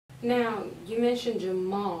Now, you mentioned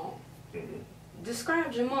Jamal. Hmm.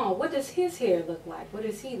 Describe Jamal. What does his hair look like? What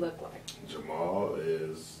does he look like? Jamal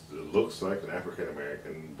looks like an African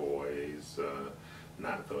American boy. He's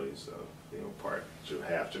not though. He's part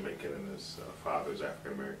half Jamaican, and his father's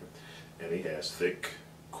African American, and he has thick,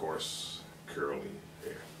 coarse, curly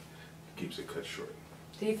hair. He keeps it cut short.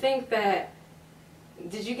 Do you think that,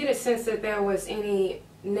 did you get a sense that there was any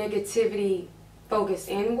negativity focused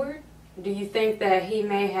inward? Do you think that he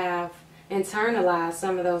may have internalized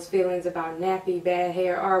some of those feelings about nappy, bad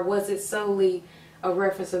hair, or was it solely a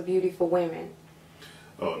reference of beauty for women?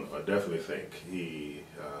 Oh, no, I definitely think he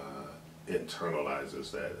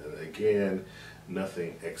internalizes that. And again,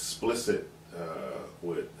 nothing explicit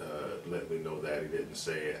would let me know that. He didn't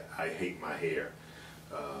say, I hate my hair.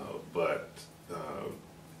 But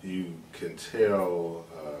you can tell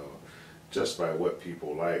just by what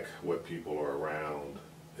people like, what people are around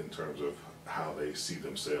in terms of how they see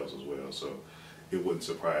themselves as well. So it wouldn't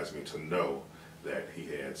surprise me to know that he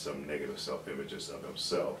had some negative self-images of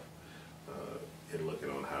himself in looking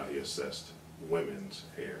on how he assessed women's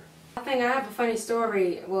hair. I think I have a funny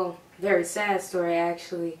story, well, very sad story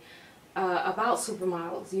actually, about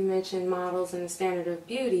supermodels. You mentioned models and the standard of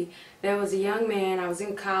beauty. There was a young man, I was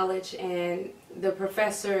in college, and the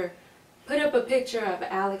professor put up a picture of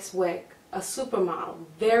Alex Weck, a supermodel,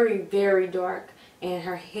 very, very dark, and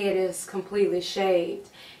her head is completely shaved.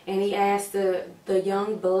 And he asked the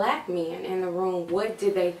young black men in the room, what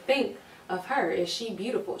did they think of her? Is she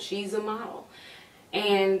beautiful? She's a model.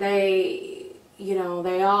 And there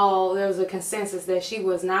was a consensus that she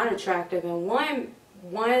was not attractive. And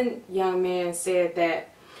one young man said that,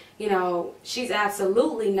 she's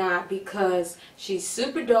absolutely not because she's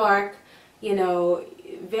super dark,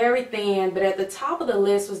 very thin, but at the top of the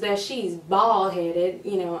list was that she's bald-headed,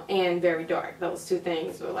 and very dark. Those two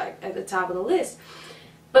things were like at the top of the list.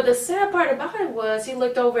 But the sad part about it was he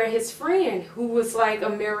looked over at his friend who was like a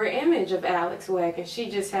mirror image of Alex Weck, and she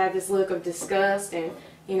just had this look of disgust and,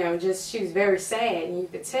 she was very sad, and you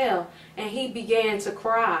could tell. And he began to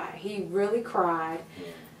cry. He really cried,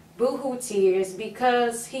 boo-hoo tears,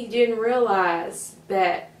 because he didn't realize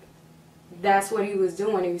that that's what he was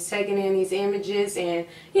doing. He was taking in these images, and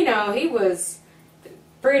he was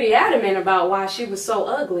pretty adamant about why she was so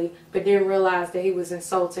ugly, but didn't realize that he was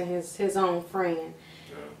insulting his own friend.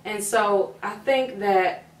 Yeah. And so I think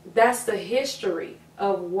that that's the history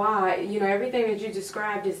of why, everything that you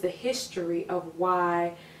described is the history of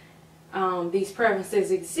why these preferences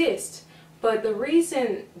exist. But the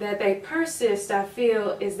reason that they persist, I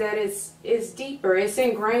feel, is that it's deeper. It's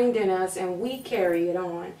ingrained in us, and we carry it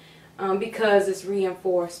on. Because it's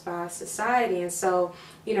reinforced by society. And so,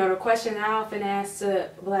 the question I often ask to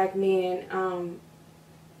black men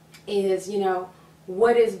is,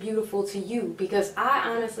 what is beautiful to you? Because I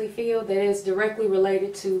honestly feel that it's directly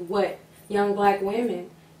related to what young black women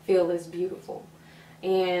feel is beautiful.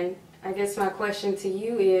 And I guess my question to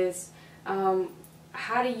you is,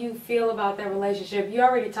 how do you feel about that relationship? You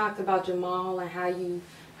already talked about Jamal and how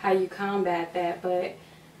you combat that, but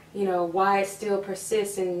why it still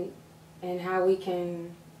persists, and how we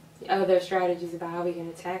can, other strategies about how we can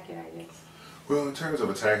attack it, I guess. Well, in terms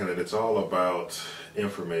of attacking it, it's all about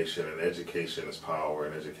information, and education is power,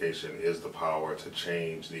 and education is the power to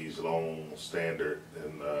change these long standard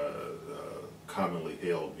and commonly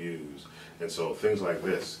held views. And so things like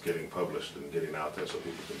this getting published and getting out there so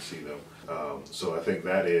people can see them. So I think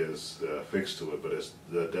that is the fix to it, but it's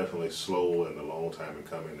definitely slow and a long time in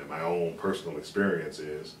coming. And my own personal experience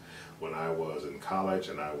is when I was in college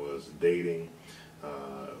and I was dating,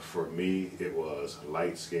 for me it was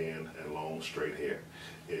light skin and long straight hair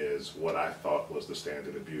is what I thought was the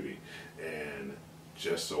standard of beauty. And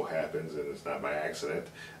just so happens, and it's not by accident,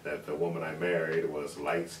 that the woman I married was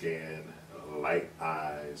light skin, light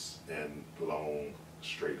eyes, and long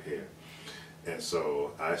straight hair. And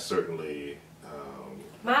so I certainly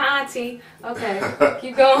my auntie, okay,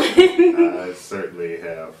 keep going. I certainly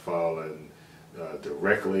have fallen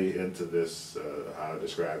directly into this, how I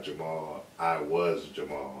describe Jamal. I was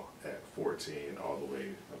Jamal at 14 all the way,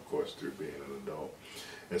 of course, through being an adult.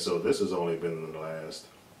 And so this has only been in the last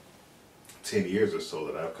 10 years or so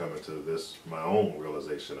that I've come into this, my own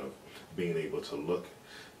realization of being able to look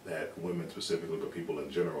at women specifically, but people in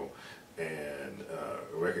general, and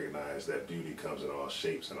recognize that beauty comes in all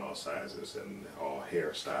shapes and all sizes and all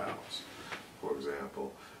hairstyles, for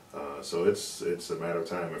example. So it's a matter of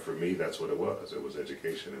time, and for me that's what it was. It was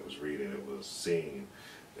education, it was reading, it was seeing,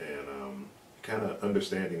 and kind of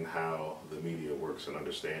understanding how the media works, and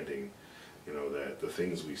understanding, that the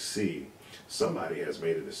things we see, somebody has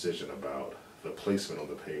made a decision about the placement on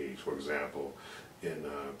the page. For example, in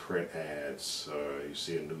print ads, you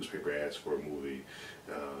see in newspaper ads for a movie,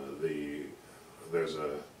 there's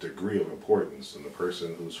a degree of importance, and the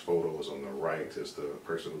person whose photo is on the right is the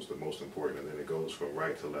person who's the most important, and then it goes from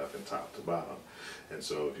right to left and top to bottom. And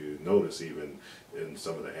so if you notice, even in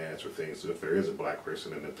some of the ads for things, if there is a black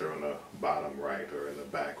person, and that they're on the bottom right or in the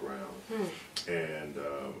background. And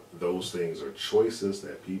those things are choices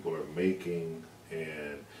that people are making,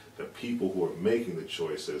 and the people who are making the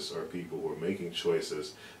choices are people who are making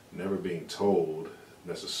choices never being told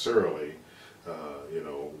necessarily, you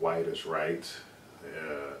know, white is right,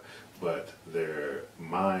 but their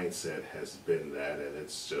mindset has been that, and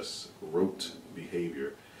it's just rote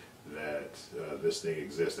behavior that this thing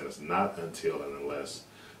exists. And it's not until and unless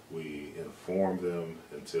we inform them,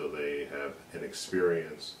 until they have an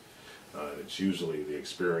experience, and it's usually the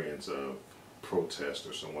experience of protest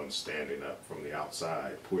or someone standing up from the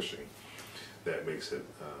outside pushing, that makes it,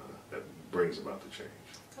 that brings about the change.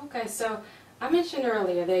 Okay, so I mentioned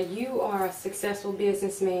earlier that you are a successful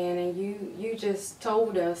businessman, and you just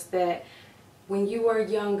told us that when you were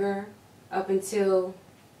younger, up until,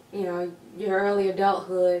 you know, your early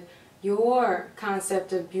adulthood, your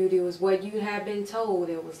concept of beauty was what you had been told.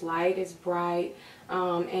 It was light, it's bright,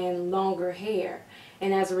 and longer hair.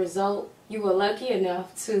 And as a result, you were lucky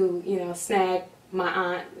enough to, you know, snag my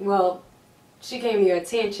aunt. Well, she came to your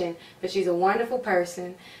attention, but she's a wonderful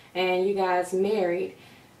person, and you guys married.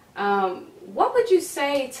 What would you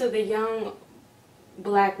say to the young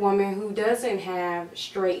black woman who doesn't have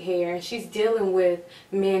straight hair, and she's dealing with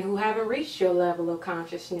men who haven't reached your level of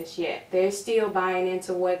consciousness yet? They're still buying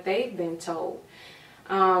into what they've been told.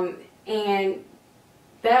 And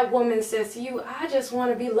that woman says to you, I just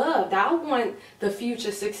want to be loved. I want the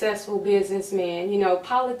future successful businessman. You know,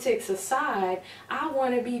 politics aside, I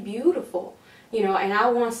want to be beautiful. You know, and I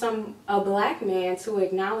want a black man to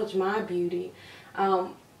acknowledge my beauty.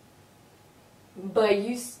 But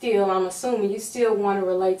you still, I'm assuming, you still want to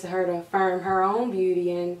relate to her to affirm her own beauty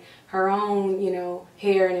and her own, you know,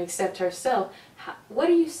 hair, and accept herself. What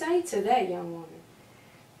do you say to that young woman?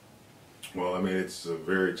 Well, I mean, it's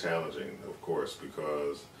very challenging, of course,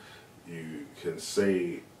 because you can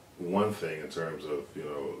say one thing in terms of, you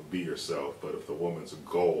know, be yourself, but if the woman's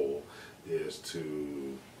goal is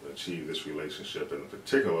to achieve this relationship, and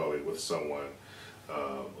particularly with someone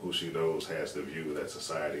who she knows has the view that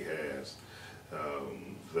society has,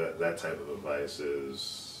 that type of advice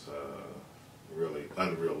is really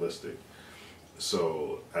unrealistic.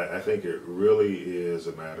 So I think it really is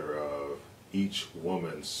a matter of each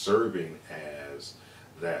woman serving as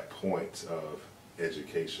that point of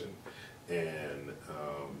education, and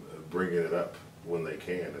bringing it up when they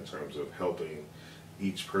can in terms of helping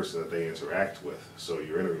each person that they interact with. So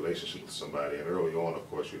you're in a relationship with somebody, and early on, of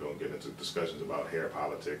course, you don't get into discussions about hair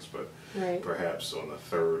politics, but right. Perhaps on the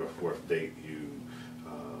third or fourth date, you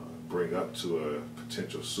bring up to a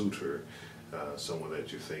potential suitor someone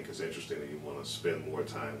that you think is interesting and you want to spend more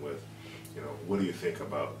time with. You know, what do you think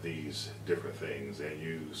about these different things? And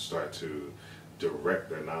you start to direct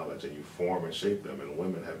their knowledge, and you form and shape them. And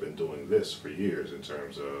women have been doing this for years in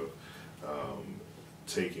terms of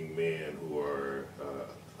taking men who are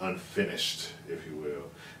unfinished, if you will,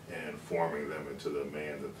 and forming them into the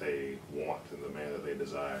man that they want and the man that they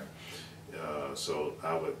desire. So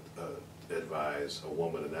I would advise a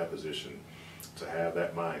woman in that position to have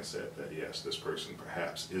that mindset that, yes, this person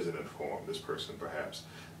perhaps isn't informed, this person perhaps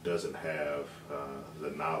doesn't have the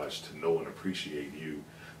knowledge to know and appreciate you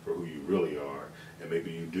for who you really are, and maybe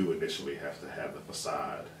you do initially have to have the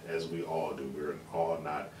facade, as we all do. We're all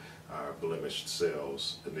not our blemished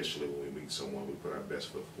selves initially. When we meet someone, we put our best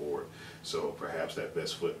foot forward. So perhaps that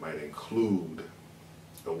best foot might include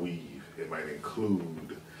a weave. It might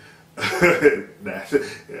include that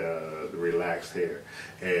relaxed hair,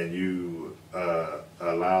 and you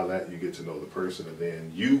allow that. You get to know the person, and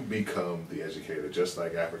then you become the educator, just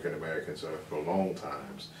like African Americans are for long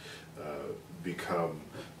times become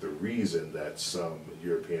the reason that some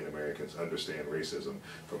European Americans understand racism,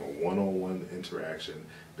 from a one-on-one interaction,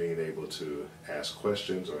 being able to ask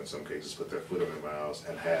questions, or in some cases put their foot in their mouths,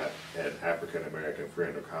 and have an African American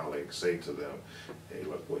friend or colleague say to them, hey,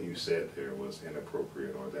 look, what you said there was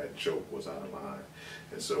inappropriate, or that joke was out of line.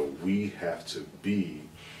 And so we have to be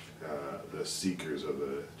the seekers of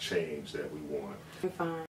the change that we want. Fine.